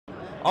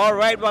All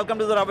right, welcome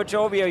to the Ravit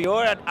Show. We are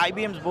here at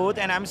IBM's booth,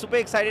 and I'm super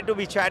excited to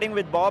be chatting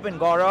with Bob and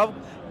Gaurav.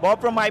 Bob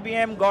from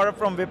IBM, Gaurav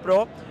from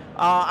Wipro.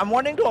 I'm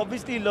wanting to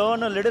obviously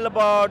learn a little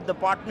about the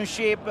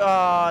partnership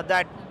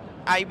that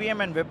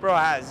IBM and Wipro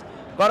has.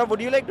 Gaurav,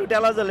 would you like to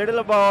tell us a little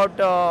about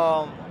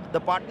the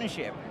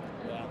partnership?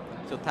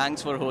 So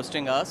thanks for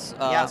hosting us.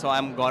 So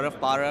I'm Gaurav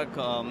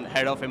Parakh,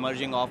 Head of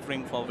Emerging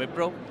Offering for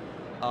Wipro.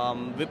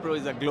 Wipro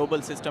is a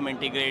global system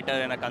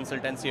integrator and a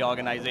consultancy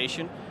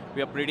organization.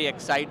 We are pretty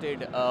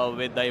excited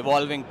with the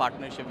evolving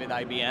partnership with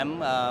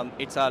IBM.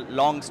 It's a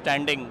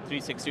long-standing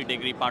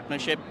 360-degree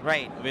partnership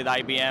with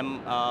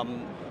IBM.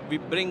 We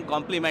bring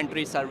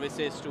complementary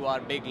services to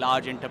our big,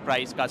 large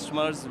enterprise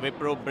customers.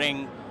 Wipro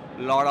bring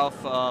a lot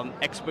of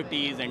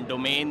expertise in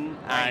domain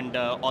and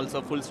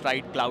also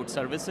full-stride cloud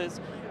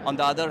services. On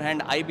the other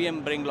hand,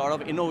 IBM bring a lot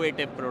of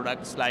innovative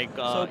products like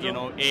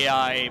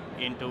AI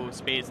into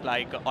space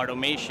like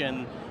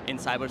automation in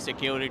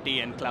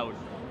cybersecurity and cloud.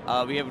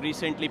 We have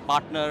recently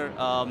partnered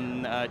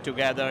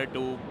together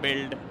to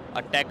build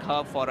a tech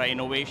hub for our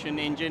innovation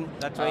engine.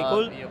 That's very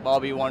cool.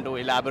 Bob, you want to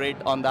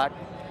elaborate on that?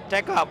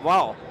 Tech hub,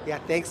 wow. Yeah,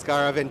 thanks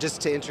Gaurav, and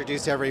just to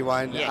introduce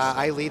everyone,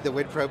 I lead the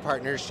Wipro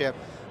partnership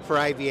for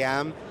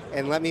IBM,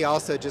 and let me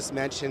also just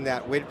mention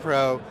that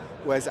Wipro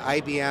was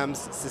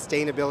IBM's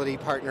Sustainability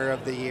Partner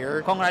of the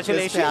Year.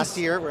 Congratulations. This past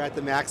year, we're at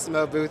the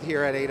Maximo booth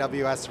here at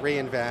AWS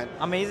reInvent.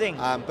 Amazing.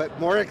 But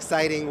more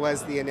exciting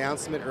was the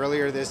announcement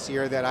earlier this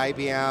year that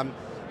IBM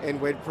and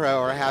Wipro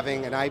are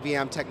having an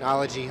IBM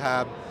Technology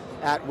Hub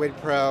at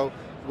Wipro.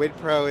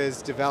 Wipro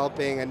is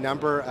developing a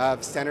number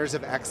of centers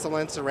of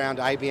excellence around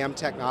IBM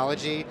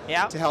technology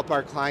to help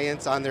our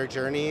clients on their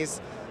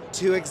journeys.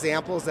 Two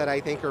examples that I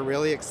think are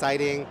really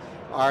exciting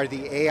are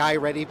the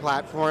AI-ready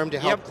platform to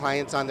help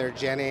clients on their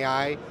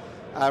GenAI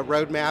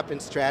roadmap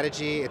and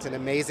strategy. It's an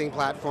amazing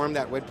platform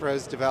that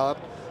Wipro's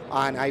developed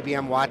on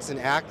IBM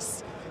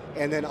Watsonx.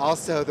 And then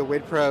also the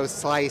Wipro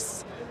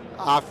Slice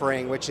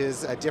offering, which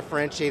is a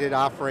differentiated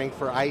offering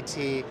for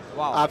IT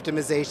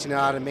optimization and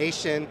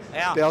automation,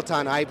 built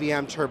on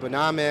IBM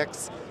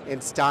Turbonomics,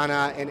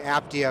 Instana, and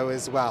Apptio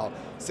as well.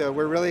 So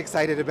we're really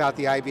excited about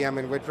the IBM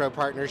and Wipro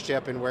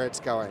partnership and where it's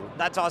going.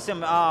 That's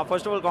awesome.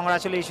 First of all,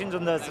 congratulations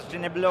on the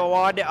Sustainability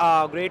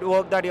Award. Great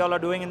work that you all are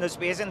doing in the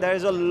space, and there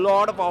is a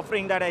lot of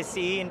offering that I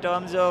see in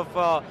terms of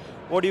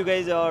what you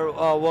guys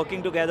are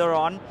working together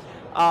on.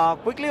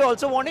 Quickly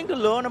also wanting to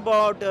learn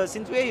about,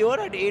 since we're here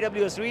at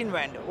AWS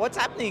reInvent, what's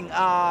happening?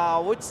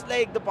 What's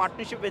like the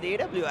partnership with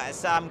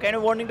AWS? I'm kind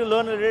of wanting to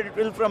learn a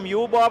little from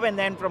you, Bob, and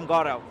then from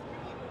Gaurav.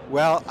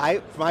 Well,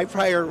 my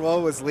prior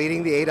role was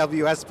leading the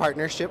AWS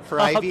partnership for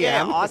IBM. Okay,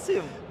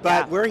 awesome.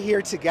 But we're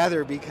here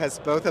together because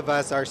both of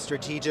us are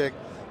strategic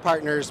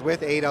partners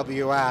with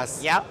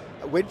AWS. Yeah.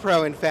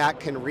 Wipro, in fact,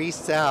 can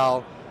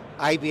resell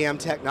IBM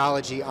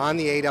technology on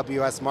the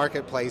AWS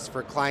marketplace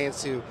for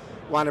clients who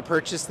want to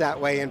purchase that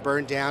way and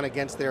burn down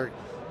against their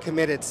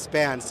committed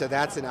spend. So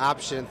that's an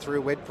option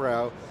through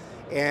Wipro.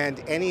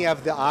 And any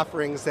of the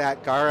offerings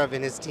that Gaurav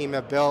and his team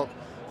have built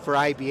for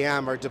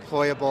IBM are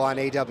deployable on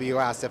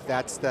AWS if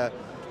that's the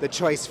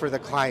choice for the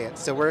client.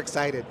 So we're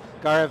excited.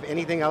 Gaurav,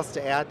 anything else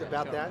to add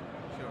about that?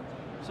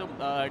 Sure.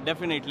 So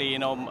definitely,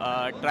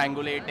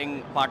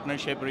 triangulating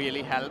partnership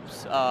really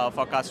helps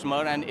for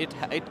customer, and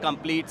it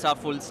completes our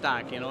full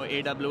stack.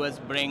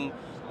 AWS bring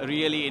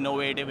really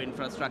innovative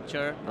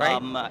infrastructure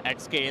at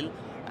scale,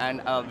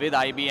 and with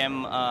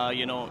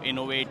IBM,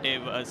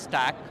 innovative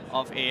stack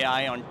of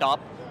AI on top,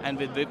 and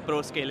with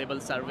Wipro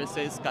scalable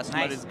services,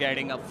 customer is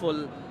getting a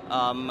full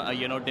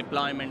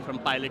deployment from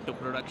pilot to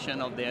production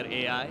of their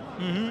AI.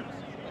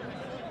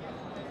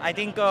 I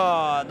think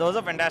those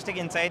are fantastic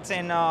insights,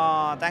 and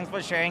thanks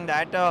for sharing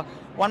that.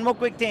 One more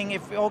quick thing,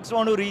 if folks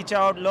want to reach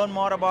out, learn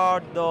more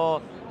about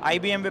the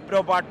IBM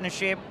Wipro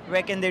partnership,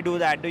 where can they do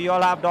that? Do you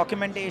all have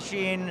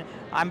documentation?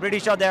 I'm pretty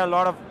sure there are a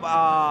lot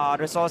of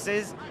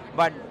resources,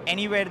 but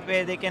anywhere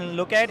where they can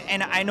look at,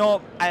 and I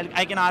know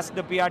I can ask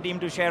the PR team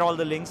to share all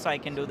the links, so I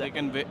can do that.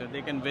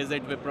 They can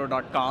visit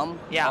wipro.com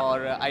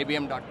or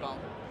ibm.com.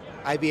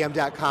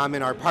 IBM.com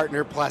and our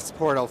Partner Plus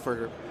portal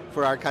for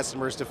our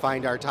customers to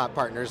find our top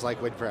partners like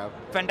Wipro.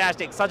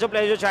 Fantastic. Such a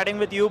pleasure chatting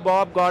with you,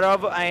 Bob,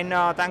 Gaurav, and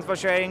thanks for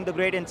sharing the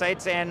great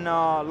insights and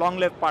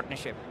long-lived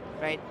partnership.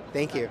 Right?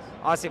 Thank you.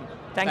 Awesome.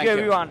 Thank you,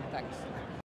 everyone. Thanks.